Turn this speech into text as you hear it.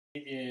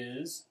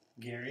Is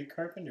Gary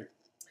Carpenter,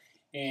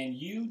 and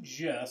you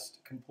just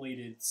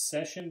completed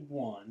session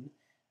 1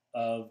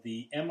 of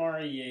the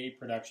MREA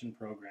production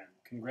program.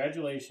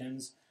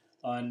 Congratulations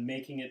on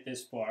making it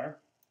this far,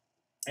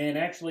 and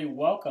actually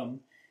welcome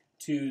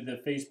to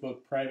the Facebook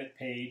private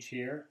page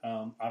here.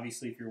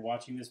 Obviously, if you're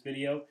watching this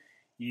video,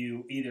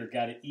 you either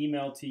got it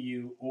emailed to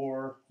you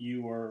or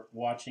you are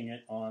watching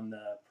it on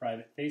the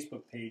private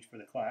Facebook page for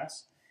the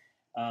class.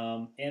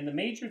 And the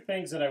major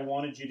things that I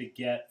wanted you to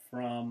get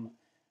from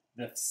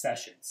the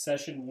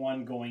session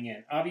 1 going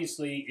in,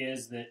 obviously,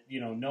 is that,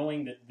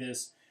 knowing that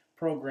this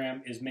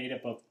program is made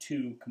up of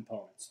 2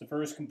 components. The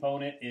first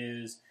component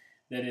is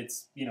that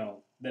it's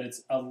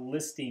a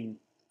listing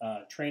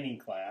training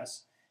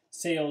class,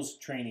 sales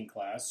training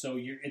class. So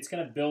it's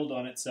going to build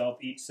on itself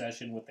each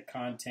session with the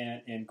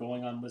content and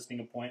going on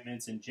listing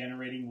appointments and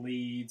generating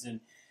leads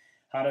and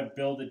how to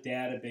build a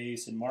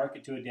database and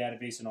market to a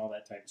database and all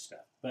that type of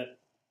stuff. But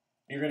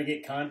you're going to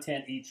get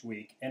content each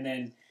week, and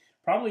then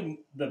probably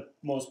the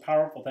most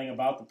powerful thing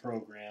about the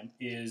program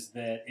is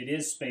that it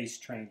is space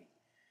training.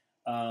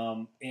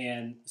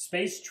 And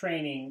space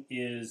training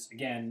is,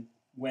 again,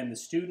 when the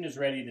student is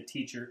ready, the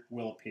teacher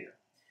will appear.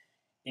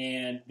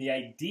 And the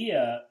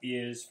idea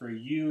is for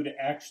you to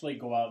actually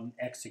go out and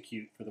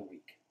execute for the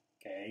week,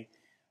 okay?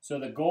 So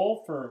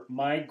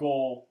my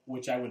goal,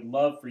 which I would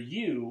love for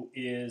you,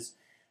 is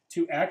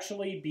to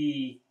actually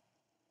be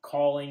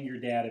calling your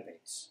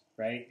database,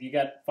 right? You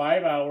got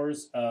 5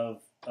 hours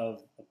of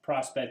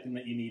prospecting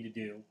that you need to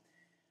do.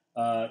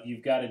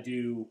 You've got to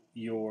do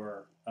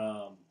your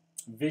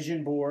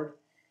vision board,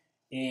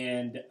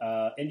 and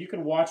you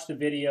can watch the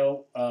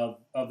video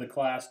of the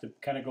class to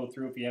kind of go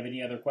through if you have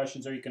any other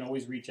questions, or you can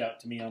always reach out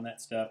to me on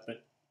that stuff.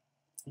 But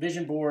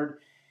vision board,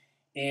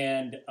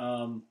 and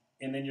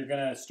then you're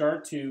going to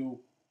start to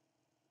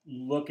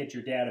look at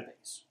your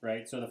database,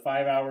 right? So the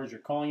 5 hours,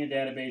 you're calling your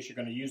database, you're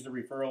going to use the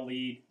referral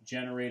lead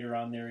generator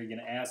on there, you're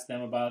going to ask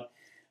them about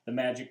the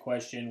magic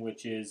question,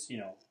 which is,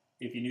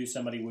 if you knew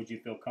somebody, would you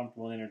feel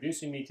comfortable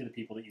introducing me to the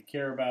people that you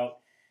care about?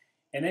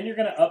 And then you're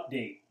going to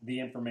update the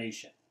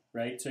information,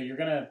 right? So you're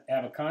going to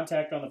have a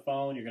contact on the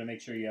phone, you're going to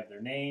make sure you have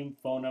their name,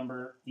 phone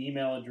number,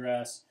 email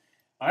address.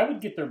 I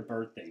would get their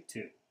birthday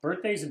too.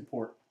 Birthday's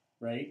important,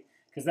 right?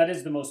 Because that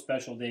is the most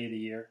special day of the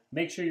year.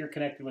 Make sure you're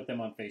connected with them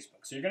on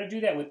Facebook. So you're going to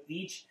do that with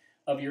each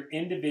of your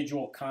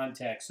individual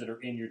contacts that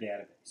are in your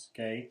database,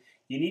 okay?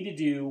 You need to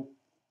do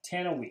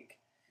 10 a week.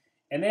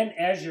 And then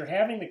as you're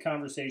having the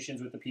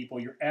conversations with the people,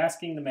 you're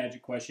asking the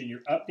magic question,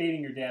 you're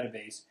updating your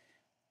database,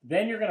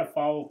 then you're going to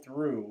follow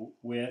through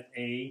with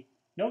a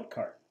note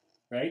card,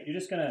 right? You're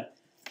just going to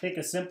take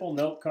a simple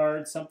note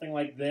card, something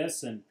like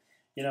this, and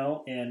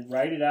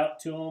write it out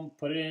to them,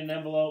 put it in an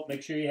envelope,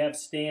 make sure you have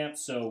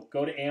stamps. So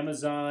go to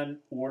Amazon,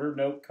 order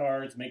note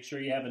cards, make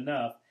sure you have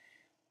enough.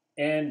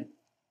 And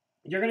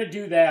you're going to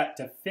do that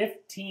to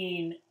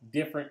 15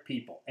 different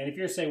people. And if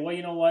you're saying, well,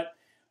 you know what?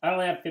 I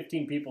don't have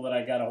 15 people that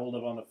I got a hold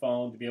of on the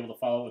phone to be able to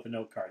follow with a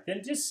note card.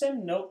 Then just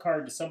send a note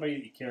card to somebody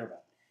that you care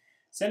about.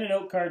 Send a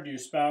note card to your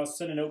spouse,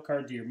 send a note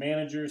card to your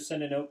manager,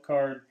 send a note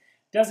card.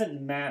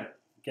 Doesn't matter,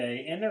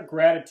 okay? And they're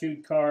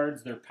gratitude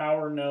cards, they're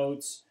power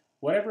notes,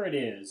 whatever it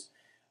is.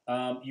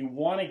 You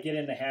want to get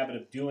in the habit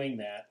of doing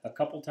that a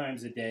couple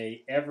times a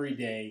day, every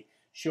day,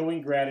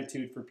 showing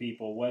gratitude for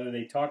people, whether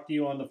they talk to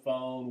you on the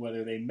phone,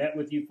 whether they met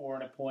with you for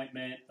an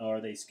appointment,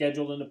 or they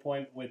scheduled an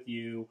appointment with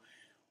you,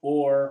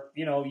 or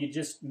you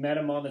just met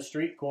them on the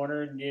street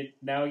corner and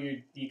now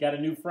you got a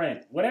new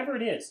friend. Whatever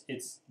it is,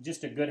 it's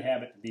just a good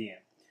habit to be in.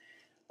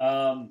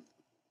 And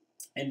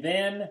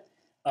then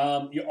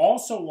you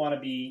also want to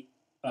be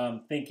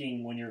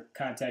thinking, when you're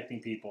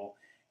contacting people,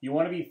 you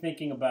want to be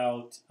thinking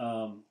about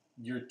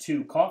your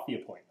 2 coffee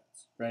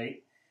appointments,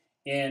 right?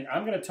 And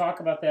I'm going to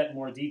talk about that in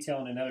more detail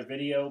in another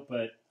video,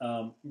 but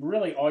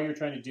really all you're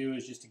trying to do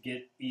is just to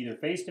get either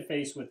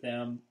face-to-face with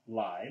them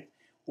live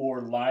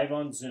or live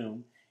on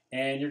Zoom,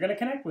 and you're going to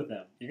connect with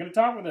them. You're going to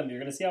talk with them. You're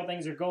going to see how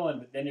things are going,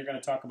 but then you're going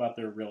to talk about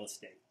their real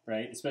estate,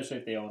 right? Especially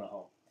if they own a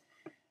home.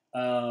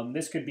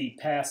 This could be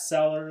past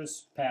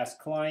sellers, past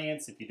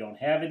clients. If you don't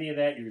have any of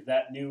that, you're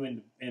that new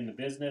in the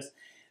business,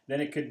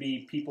 then it could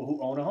be people who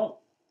own a home,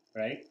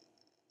 right?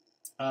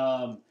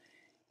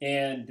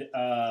 And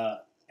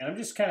I'm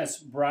just kind of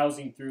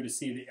browsing through to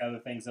see the other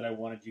things that I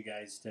wanted you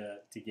guys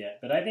to get.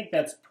 But I think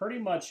that's pretty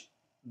much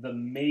the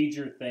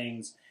major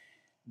things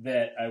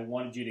that I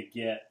wanted you to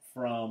get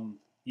from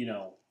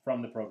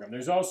the program.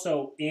 There's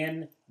also,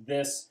 in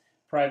this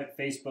private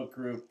Facebook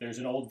group, there's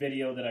an old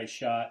video that I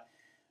shot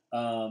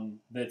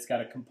that's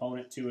got a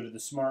component to it of the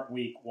Smart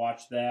Week.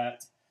 Watch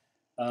that.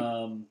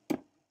 And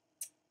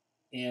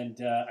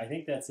I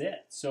think that's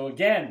it. So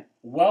again,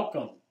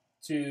 welcome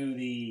to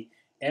the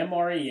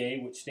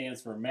MREA, which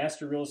stands for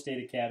Master Real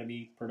Estate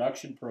Academy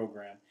Production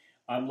Program.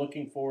 I'm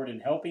looking forward in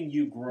helping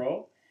you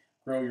grow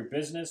your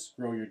business,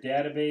 grow your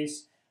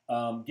database,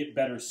 get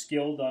better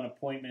skilled on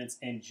appointments,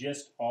 and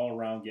just all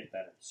around get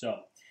better.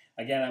 So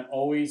again, I'm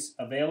always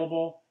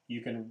available.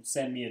 You can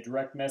send me a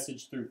direct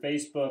message through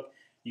Facebook.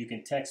 You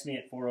can text me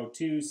at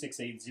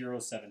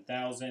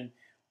 402-680-7000,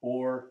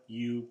 or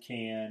you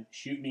can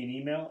shoot me an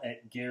email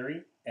at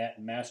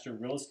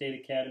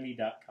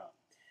gary@masterrealestateacademy.com.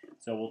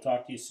 So we'll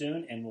talk to you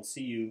soon, and we'll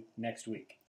see you next week.